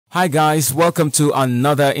Hi guys, welcome to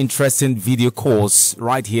another interesting video course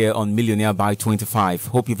right here on Millionaire by 25.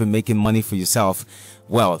 Hope you've been making money for yourself.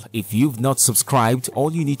 Well, if you've not subscribed,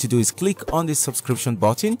 all you need to do is click on the subscription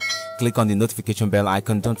button, click on the notification bell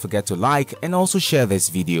icon, don't forget to like and also share this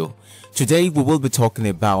video. Today we will be talking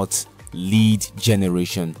about lead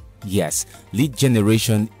generation. Yes, lead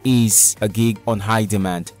generation is a gig on high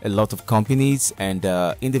demand. A lot of companies and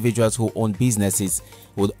individuals who own businesses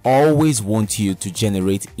would always want you to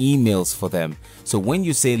generate emails for them. So when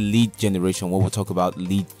you say lead generation, when we talk about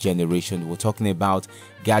lead generation, we're talking about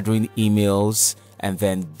gathering emails and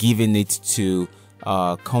then giving it to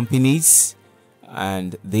companies,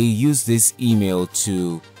 and they use this email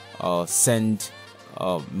to send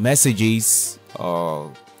messages,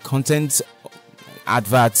 content,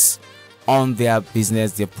 adverts on their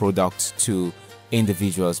business, their product to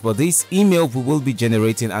individuals. But these emails we will be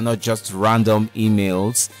generating are not just random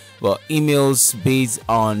emails, but emails based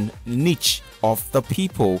on niche of the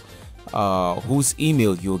people whose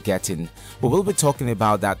email you're getting. We will be talking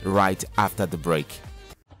about that right after the break.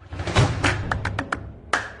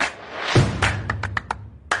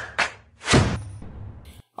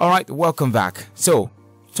 All right, welcome back. So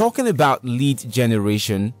talking about lead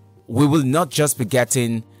generation, we will not just be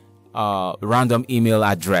getting random email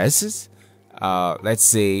addresses. Let's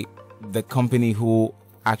say the company who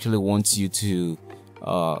actually wants you to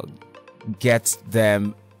get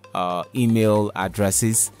them email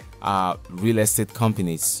addresses are real estate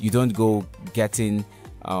companies. You don't go getting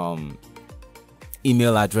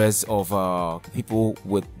email address of people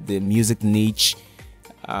with the music niche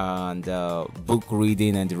and book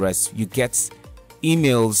reading and the rest. You get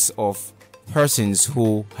emails of persons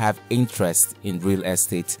who have interest in real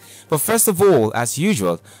estate. But first of all, as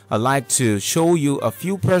usual, I'd like to show you a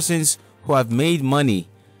few persons who have made money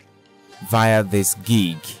via this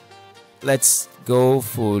gig. Let's go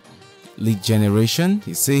for lead generation.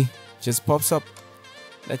 You see, just pops up.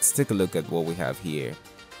 Let's take a look at what we have here.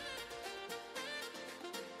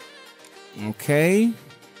 Okay,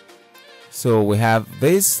 so we have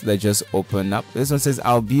this. Let's just open up. This one says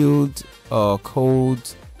I'll build a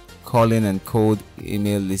cold calling and cold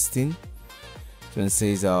email listing. So it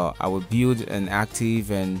says I will build an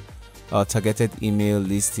active and targeted email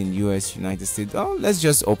list in US, United States. Oh, let's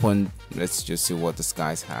just see what these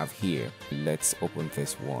guys have here. Let's open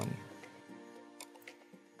this one.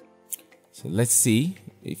 So let's see.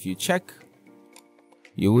 If you check,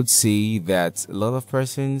 you would see that a lot of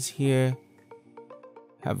persons here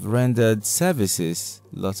have rendered services,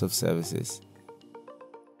 lots of services.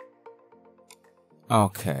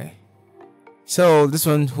 Okay, so this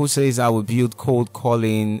one who says I will build cold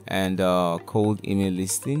calling and cold email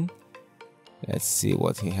listing. Let's see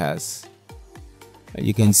what he has.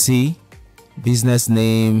 You can see business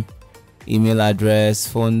name, email address,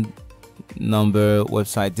 phone number,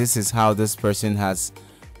 website. This is how this person has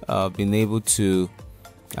been able to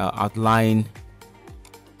outline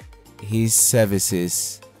his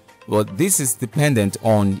services. But this is dependent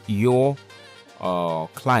on your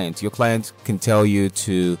client. Your client can tell you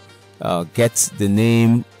to get the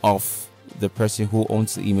name of the person who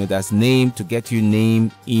owns the email. That's name, to get your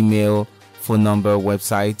name, email, phone number,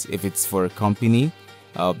 website. If it's for a company,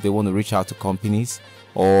 they want to reach out to companies,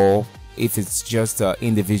 or if it's just an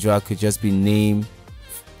individual, could just be name,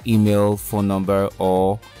 email, phone number,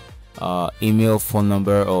 or email, phone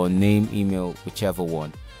number, or name, email, whichever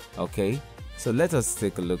one. Okay, so let us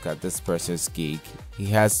take a look at this person's gig. He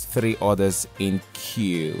has 3 orders in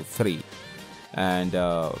queue, 3, and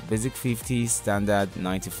basic 50, standard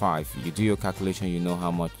 95. You do your calculation, you know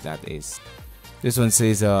how much that is. This one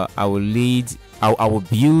says I will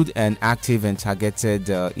build an active and targeted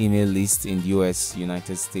email list in US,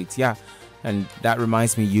 United States. Yeah, and that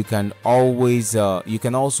reminds me, you can always you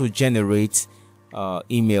can also generate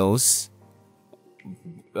emails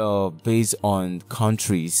based on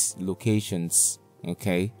countries, locations.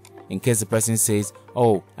 Okay, in case the person says,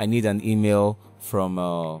 oh, I need an email from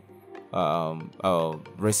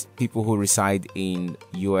people who reside in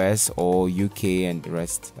US or UK and the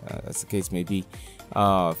rest, as the case may be.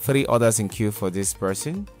 3 orders in queue for this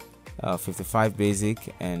person, 55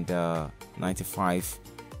 basic and 95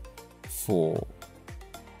 for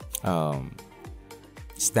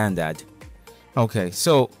standard. Okay,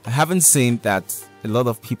 so having seen that a lot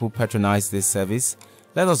of people patronize this service,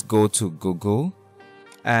 let us go to Google,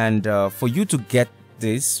 and for you to get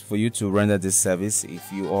this, for you to render this service, if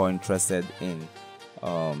you are interested in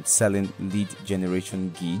selling lead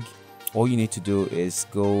generation gig, all you need to do is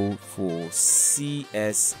go for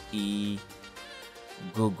CSE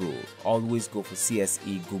Google. Always go for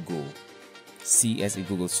CSE Google,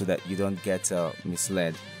 so that you don't get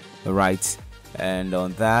misled. right? And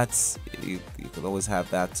on that, you could always have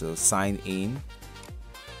that to sign in.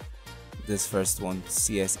 This first one,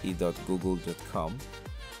 cse.google.com,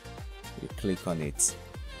 you click on it.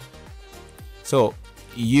 So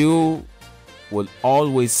you will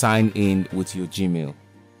always sign in with your Gmail.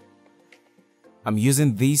 I'm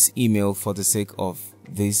using this email for the sake of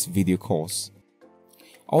this video course.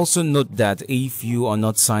 Also note that if you are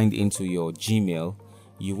not signed into your Gmail,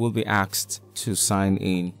 you will be asked to sign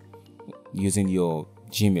in using your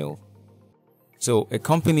Gmail. So a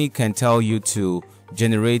company can tell you to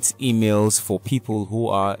generate emails for people who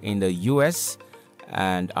are in the US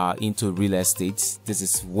and are into real estate. This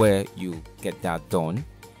is where you get that done.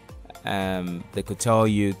 They could tell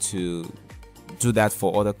you to do that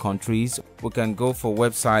for other countries. We can go for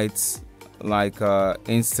websites like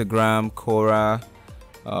Instagram, Quora,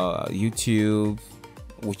 YouTube,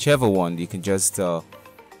 whichever one. You can just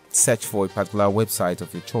search for a particular website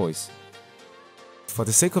of your choice. For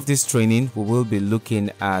the sake of this training, we will be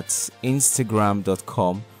looking at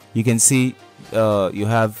Instagram.com. You can see you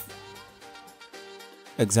have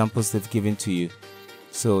examples they've given to you.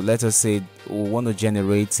 So let us say we want to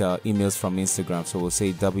generate emails from Instagram. So we'll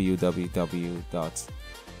say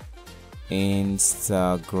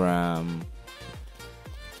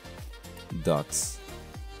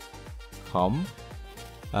www.instagram.com.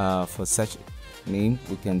 For such name,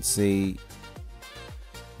 we can say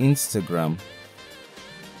Instagram.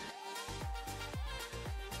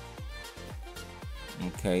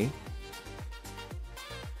 Okay.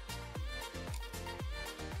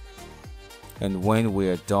 And when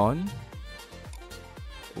we're done,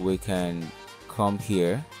 we can come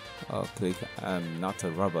here, click not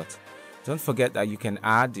a robot. Don't forget that you can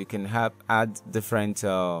add different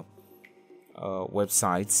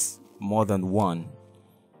websites, more than one.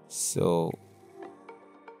 So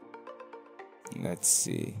let's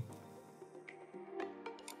see,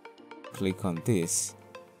 click on this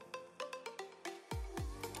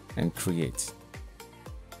and create.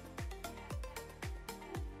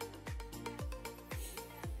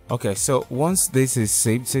 Okay, so once this is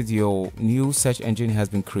saved, said your new search engine has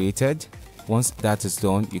been created. Once that is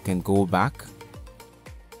done, you can go back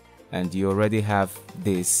and you already have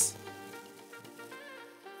this.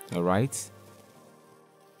 All right.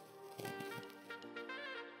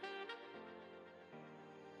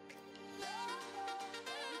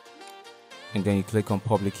 And then you click on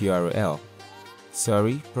public URL.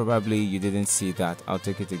 Sorry, probably you didn't see that. I'll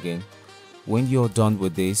take it again. When you're done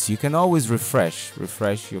with this, you can always refresh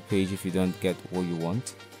your page if you don't get what you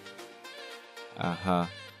want.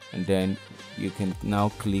 And then you can now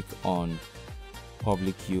click on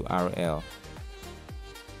public URL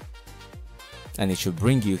and it should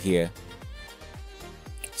bring you here.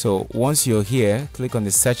 So once you're here, click on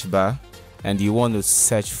the search bar and you want to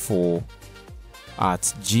search for at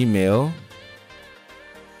Gmail.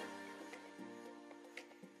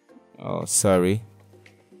 Oh, sorry.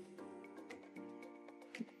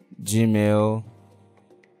 gmail.com.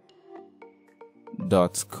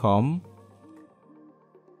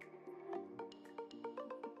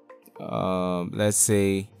 Let's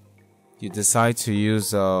say you decide to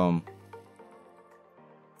use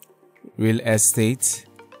real estate.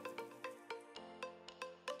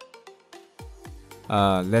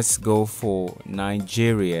 Let's go for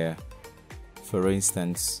Nigeria, for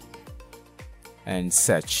instance, and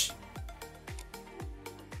search.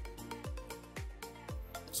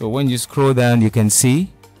 So when you scroll down, you can see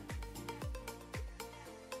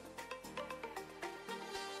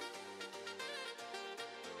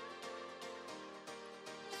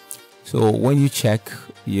so when you check,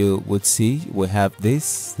 you would see we have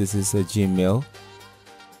this is a Gmail,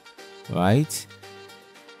 right?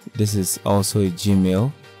 This is also a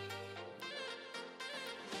Gmail.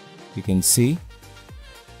 You can see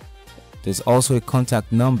there's also a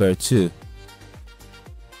contact number too.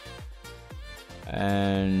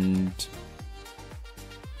 And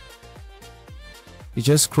you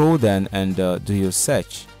just scroll down and do your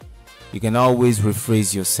search. You can always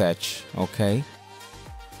rephrase your search, okay,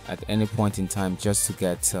 at any point in time, just to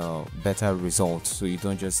get better results, so you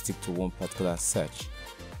don't just stick to one particular search.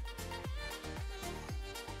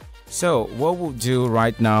 So what we'll do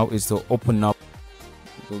right now is to open up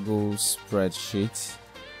Google spreadsheet.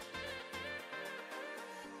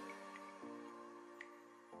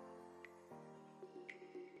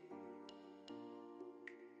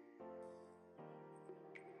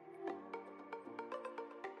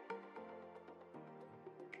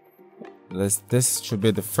 This should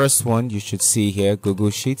be the first one you should see here, Google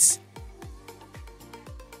Sheets.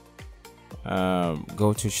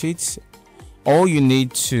 Go to Sheets. All you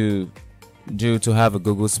need to do to have a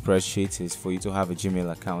Google spreadsheet is for you to have a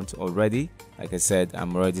Gmail account already. Like I said,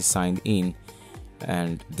 I'm already signed in,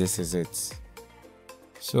 and this is it.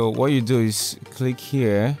 So what you do is click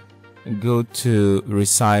here and go to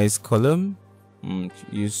resize column,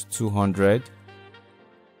 use 200.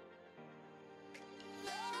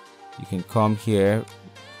 You can come here,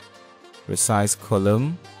 resize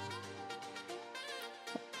column,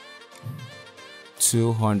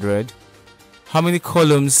 200. How many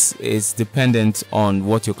columns is dependent on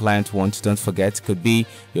what your client wants. Don't forget, could be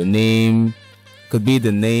your name, could be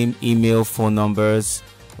the name, email, phone numbers,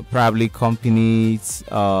 probably company's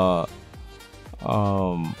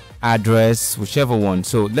address, whichever one.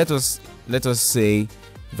 So let us say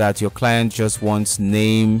that your client just wants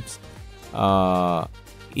names,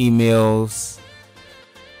 emails.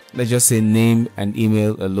 Let's just say name and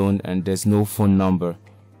email alone, and there's no phone number.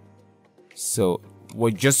 So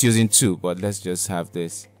we're just using 2, but let's just have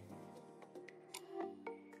this.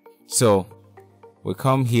 So we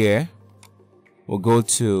come here, we'll go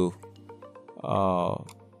to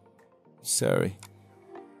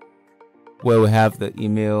where we have the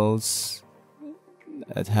emails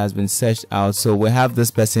that has been searched out. So we have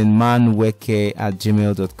this person,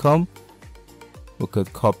 manweke@gmail.com. We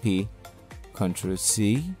could copy, Ctrl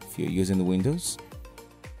C if you're using the Windows.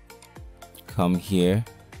 Come here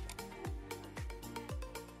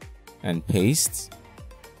and paste.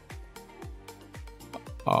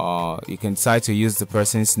 You can decide to use the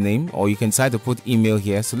person's name, or you can decide to put email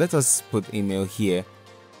here. So let us put email here,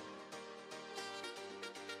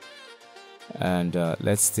 and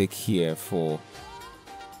let's take here for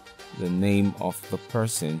the name of the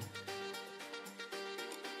person.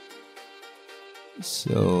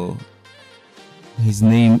 So his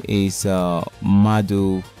name is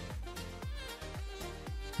Maduka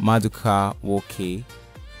Woke.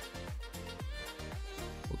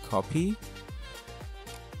 We'll copy,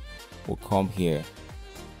 we'll come here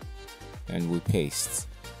and we paste.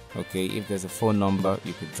 Okay, if there's a phone number,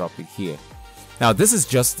 you could drop it here. Now this is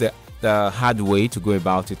just the hard way to go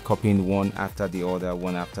about it, copying one after the other,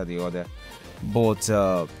 but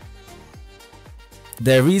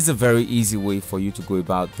there is a very easy way for you to go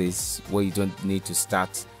about this, where you don't need to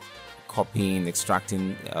start copying,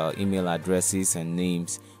 extracting email addresses and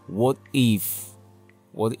names. What if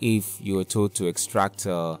you were told to extract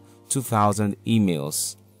 2,000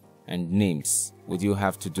 emails and names? Would you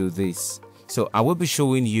have to do this? So I will be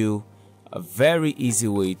showing you a very easy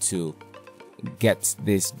way to get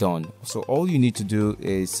this done. So all you need to do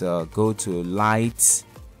is go to Light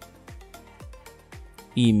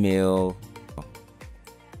Email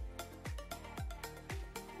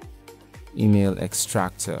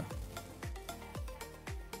Extractor.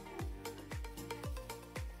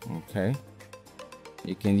 Okay,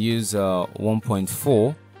 you can use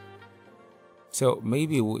 1.4. So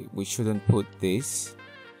maybe we shouldn't put this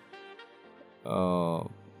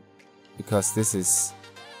because this is,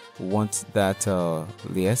 we want that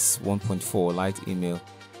yes, 1.4 light email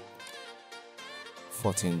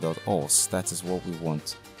 14.os. that is what we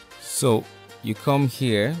want. So you come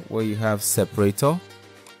here where you have separator,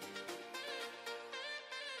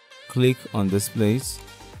 click on this place,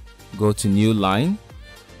 go to new line,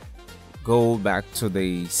 go back to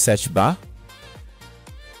the search bar.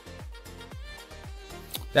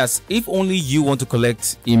 That's if only you want to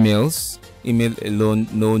collect emails, email alone,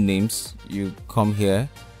 no names. You come here,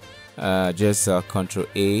 just Ctrl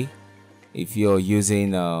A. If you're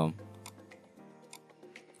using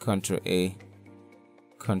Ctrl A,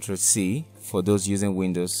 Ctrl C for those using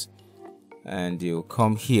Windows, and you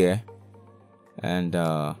come here and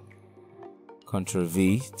Ctrl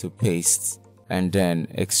V to paste and then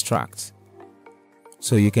extract.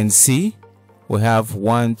 So you can see we have 4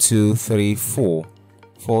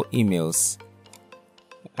 emails.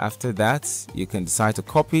 After that, you can decide to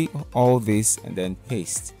copy all this and then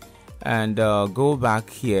paste, and go back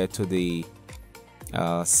here to the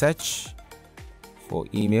search for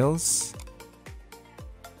emails.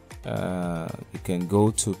 You can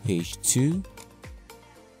go to page 2.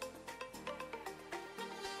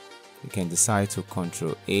 You can decide to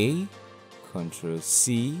Ctrl A, Ctrl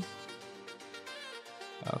C,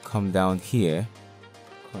 come down here,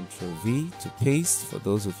 Ctrl V to paste for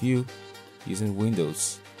those of you using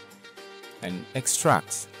Windows, and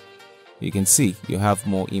extract. You can see you have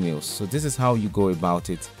more emails. So this is how you go about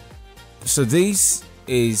it. So this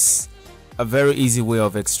is a very easy way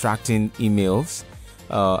of extracting emails.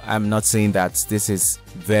 I'm not saying that this is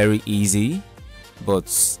very easy,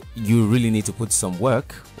 but you really need to put some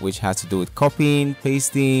work, which has to do with copying,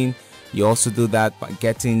 pasting. You also do that by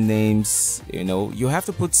getting names. You know, you have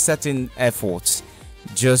to put certain efforts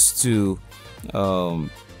just to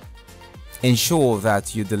ensure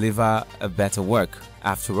that you deliver a better work.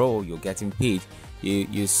 After all, you're getting paid.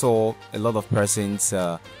 You saw a lot of persons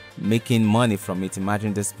making money from it.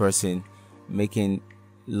 Imagine this person making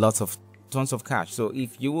tons of cash. So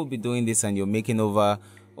if you will be doing this and you're making over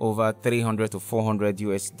 300 to 400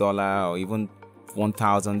 US dollar, or even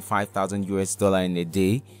 1,000, 5,000 US dollar in a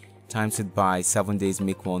day, times it by 7 days,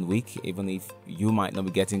 make 1 week. Even if you might not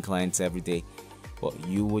be getting clients every day, but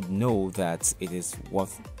you would know that it is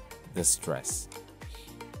worth the stress.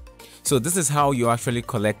 So this is how you actually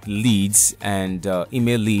collect leads and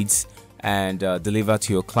email leads and deliver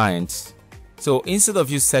to your clients. So instead of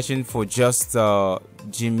you searching for just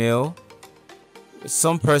Gmail,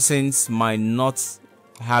 some persons might not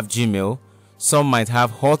have Gmail, some might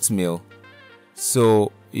have Hotmail.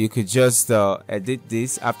 So you could just edit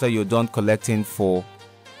this after you're done collecting for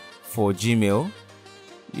Gmail.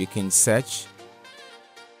 You can search,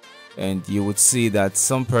 and you would see that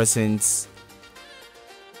some persons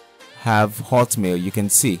have Hotmail. You can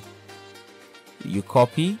see, you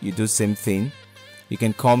copy, you do same thing. You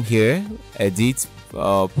can come here, edit,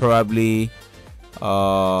 probably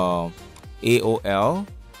AOL,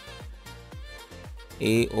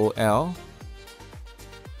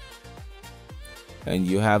 and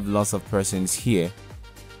you have lots of persons here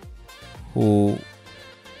who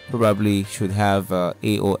probably should have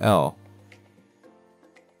AOL.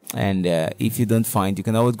 And if you don't find, you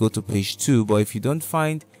can always go to page 2. But if you don't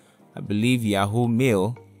find, I believe Yahoo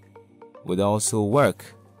Mail would also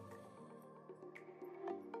work.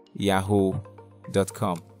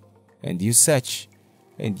 Yahoo.com, and you search,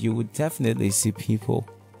 and you would definitely see people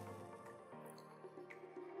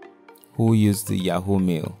who use the Yahoo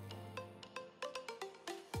Mail.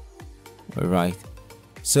 All right,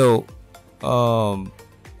 so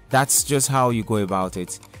that's just how you go about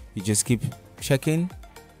it. You just keep checking,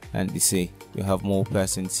 and you see you have more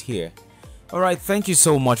persons here. All right, thank you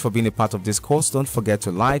so much for being a part of this course. Don't forget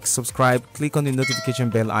to like, subscribe, click on the notification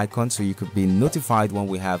bell icon so you could be notified when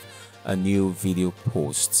we have a new video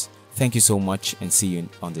post. Thank you so much, and see you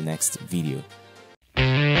on the next video.